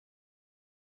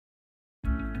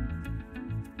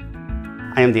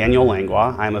I am Daniel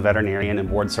Langlois. I am a veterinarian and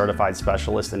board certified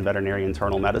specialist in veterinary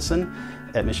internal medicine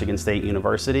at Michigan State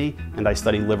University, and I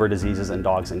study liver diseases in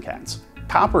dogs and cats.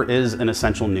 Copper is an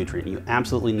essential nutrient. You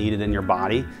absolutely need it in your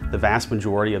body. The vast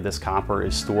majority of this copper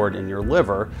is stored in your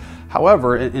liver.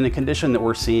 However, in a condition that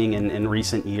we're seeing in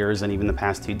recent years and even the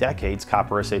past 2 decades,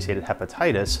 copper-associated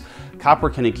hepatitis, copper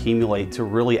can accumulate to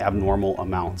really abnormal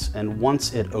amounts. And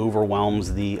once it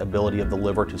overwhelms the ability of the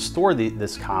liver to store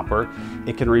this copper,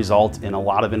 it can result in a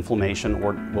lot of inflammation,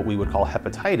 or what we would call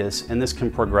hepatitis, and this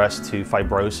can progress to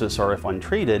fibrosis, or if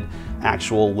untreated,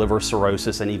 actual liver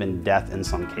cirrhosis and even death in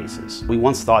some cases. We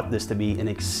once thought this to be an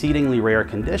exceedingly rare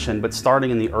condition, but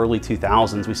starting in the early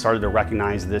 2000s, we started to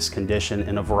recognize this condition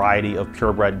in a variety of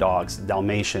purebred dogs,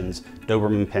 Dalmatians,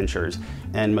 Doberman Pinschers,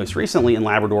 and most recently in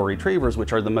Labrador Retrievers,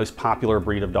 which are the most popular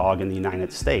breed of dog in the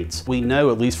United States. We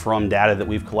know, at least from data that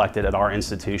we've collected at our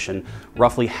institution,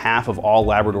 roughly half of all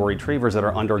Labrador Retrievers that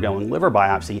are undergoing liver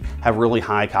biopsy have really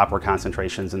high copper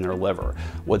concentrations in their liver.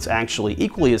 What's actually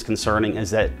equally as concerning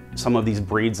is that some of these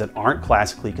breeds that aren't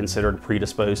classically considered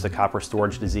predisposed to copper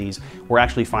storage disease, we're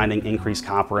actually finding increased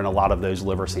copper in a lot of those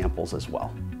liver samples as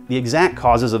well. The exact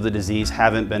causes of the disease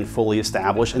haven't been fully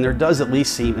established, and there does at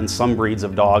least seem in some breeds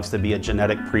of dogs to be a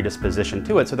genetic predisposition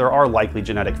to it, so there are likely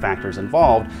genetic factors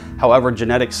involved. However,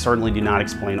 genetics certainly do not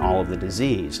explain all of the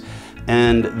disease.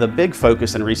 And the big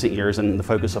focus in recent years, and the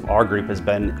focus of our group, has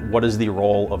been what is the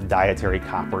role of dietary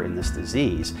copper in this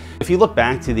disease. If you look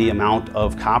back to the amount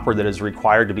of copper that is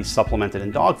required to be supplemented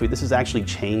in dog food, this has actually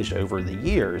changed over the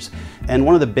years. And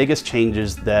one of the biggest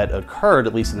changes that occurred,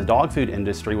 at least in the dog food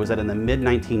industry, was that in the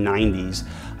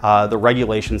mid-1990s, the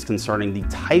regulations concerning the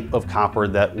type of copper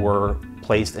that were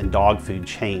placed in dog food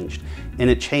changed. And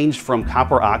it changed from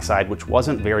copper oxide, which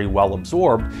wasn't very well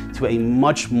absorbed, to a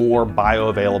much more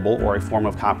bioavailable, or a form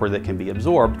of copper that can be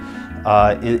absorbed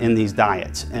in these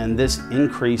diets. And this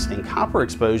increase in copper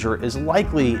exposure is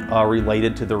likely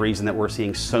related to the reason that we're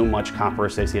seeing so much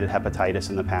copper-associated hepatitis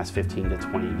in the past 15 to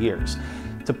 20 years.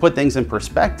 To put things in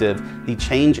perspective, the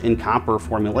change in copper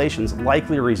formulations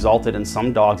likely resulted in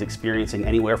some dogs experiencing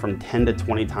anywhere from 10 to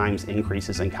 20 times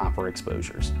increases in copper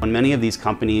exposures. When many of these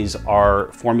companies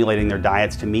are formulating their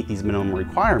diets to meet these minimum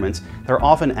requirements, they're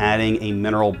often adding a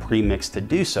mineral premix to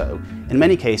do so. In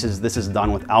many cases, this is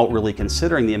done without really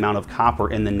considering the amount of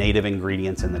copper in the native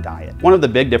ingredients in the diet. One of the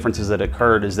big differences that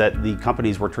occurred is that the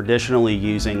companies were traditionally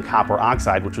using copper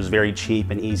oxide, which was very cheap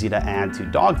and easy to add to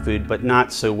dog food, but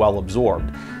not so well absorbed.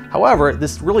 However,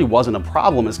 this really wasn't a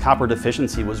problem, as copper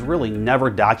deficiency was really never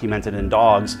documented in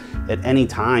dogs at any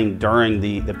time during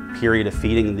the period of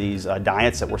feeding these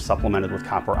diets that were supplemented with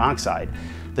copper oxide.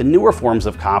 The newer forms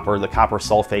of copper, the copper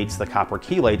sulfates, the copper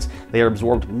chelates, they are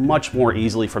absorbed much more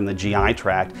easily from the GI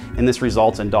tract, and this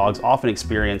results in dogs often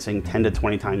experiencing 10 to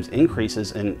 20 times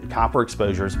increases in copper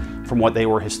exposures from what they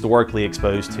were historically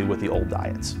exposed to with the old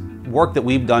diets. Work that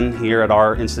we've done here at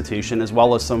our institution, as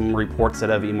well as some reports that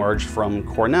have emerged from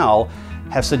Cornell,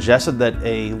 have suggested that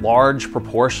a large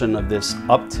proportion of this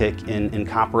uptick in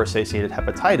copper-associated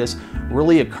hepatitis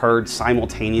really occurred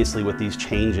simultaneously with these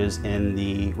changes in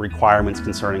the requirements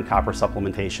concerning copper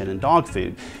supplementation in dog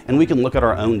food. And we can look at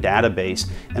our own database,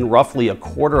 and roughly a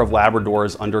quarter of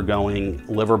Labradors undergoing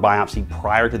liver biopsy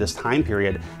prior to this time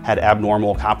period had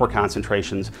abnormal copper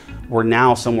concentrations. We're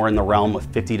now somewhere in the realm of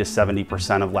 50 to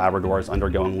 70% of Labradors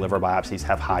undergoing liver biopsies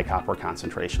have high copper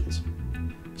concentrations.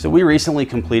 So we recently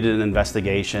completed an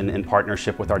investigation in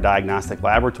partnership with our diagnostic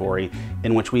laboratory,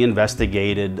 in which we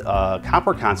investigated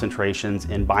copper concentrations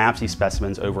in biopsy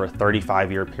specimens over a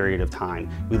 35-year period of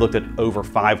time. We looked at over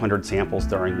 500 samples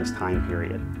during this time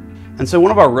period. And so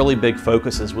one of our really big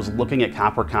focuses was looking at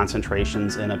copper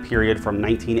concentrations in a period from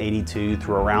 1982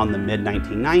 through around the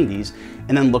mid-1990s,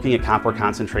 and then looking at copper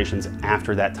concentrations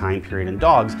after that time period in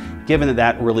dogs, given that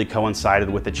that really coincided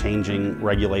with the changing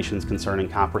regulations concerning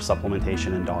copper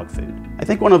supplementation in dog food. I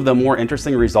think one of the more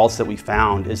interesting results that we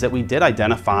found is that we did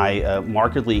identify a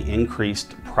markedly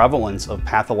increased prevalence of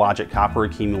pathologic copper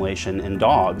accumulation in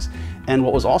dogs. And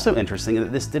what was also interesting is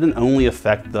that this didn't only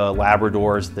affect the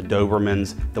Labradors, the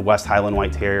Dobermans, the West Highland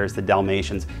White Terriers, the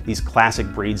Dalmatians, these classic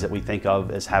breeds that we think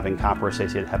of as having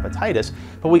copper-associated hepatitis,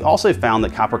 but we also found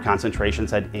that copper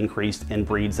concentrations had increased in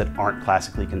breeds that aren't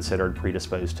classically considered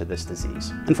predisposed to this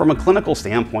disease. And from a clinical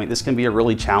standpoint, this can be a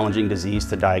really challenging disease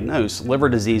to diagnose. Liver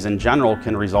disease in general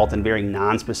can result in very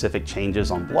non-specific changes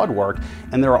on blood work,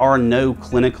 and there are no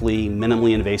clinically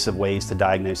minimally invasive ways to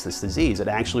diagnose this disease. It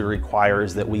actually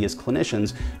requires that we as clinicians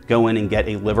clinicians go in and get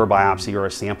a liver biopsy or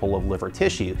a sample of liver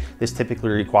tissue. This typically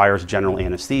requires general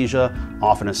anesthesia,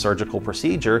 often a surgical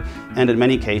procedure, and in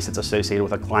many cases it's associated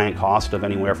with a client cost of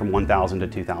anywhere from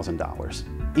 $1,000 to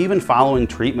 $2,000. Even following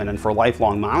treatment and for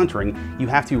lifelong monitoring, you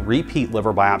have to repeat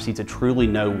liver biopsy to truly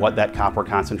know what that copper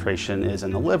concentration is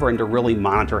in the liver and to really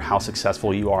monitor how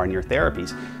successful you are in your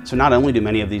therapies. So not only do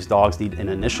many of these dogs need an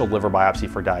initial liver biopsy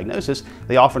for diagnosis,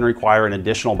 they often require an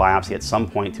additional biopsy at some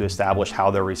point to establish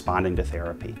how they're responding to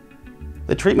therapy.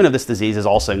 The treatment of this disease is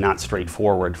also not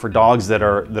straightforward. For dogs that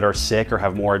are sick or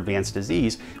have more advanced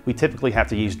disease, we typically have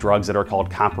to use drugs that are called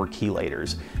copper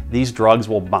chelators. These drugs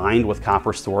will bind with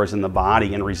copper stores in the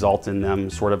body and result in them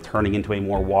sort of turning into a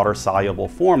more water-soluble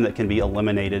form that can be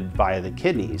eliminated via the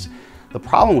kidneys. The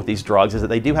problem with these drugs is that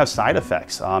they do have side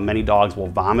effects. Many dogs will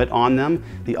vomit on them.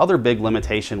 The other big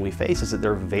limitation we face is that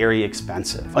they're very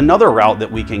expensive. Another route that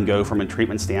we can go from a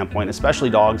treatment standpoint, especially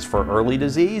dogs for early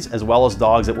disease, as well as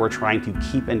dogs that we're trying to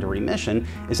keep into remission,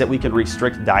 is that we can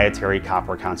restrict dietary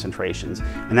copper concentrations.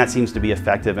 And that seems to be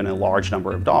effective in a large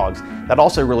number of dogs. That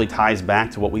also really ties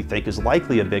back to what we think is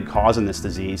likely a big cause in this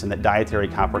disease, and that dietary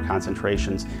copper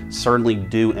concentrations certainly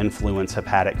do influence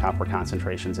hepatic copper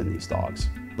concentrations in these dogs.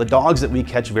 The dogs that we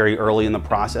catch very early in the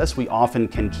process, we often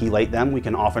can chelate them, we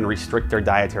can often restrict their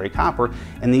dietary copper,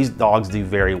 and these dogs do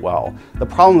very well. The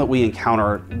problem that we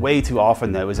encounter way too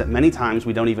often though is that many times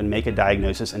we don't even make a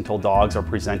diagnosis until dogs are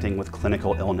presenting with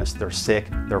clinical illness. They're sick,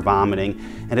 they're vomiting,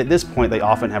 and at this point they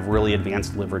often have really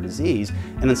advanced liver disease,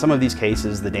 and in some of these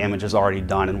cases the damage is already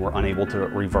done and we're unable to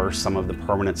reverse some of the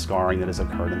permanent scarring that has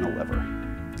occurred in the liver.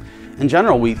 In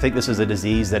general, we think this is a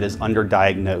disease that is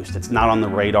underdiagnosed. It's not on the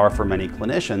radar for many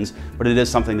clinicians, but it is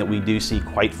something that we do see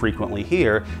quite frequently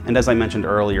here. And as I mentioned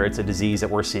earlier, it's a disease that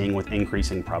we're seeing with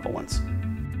increasing prevalence.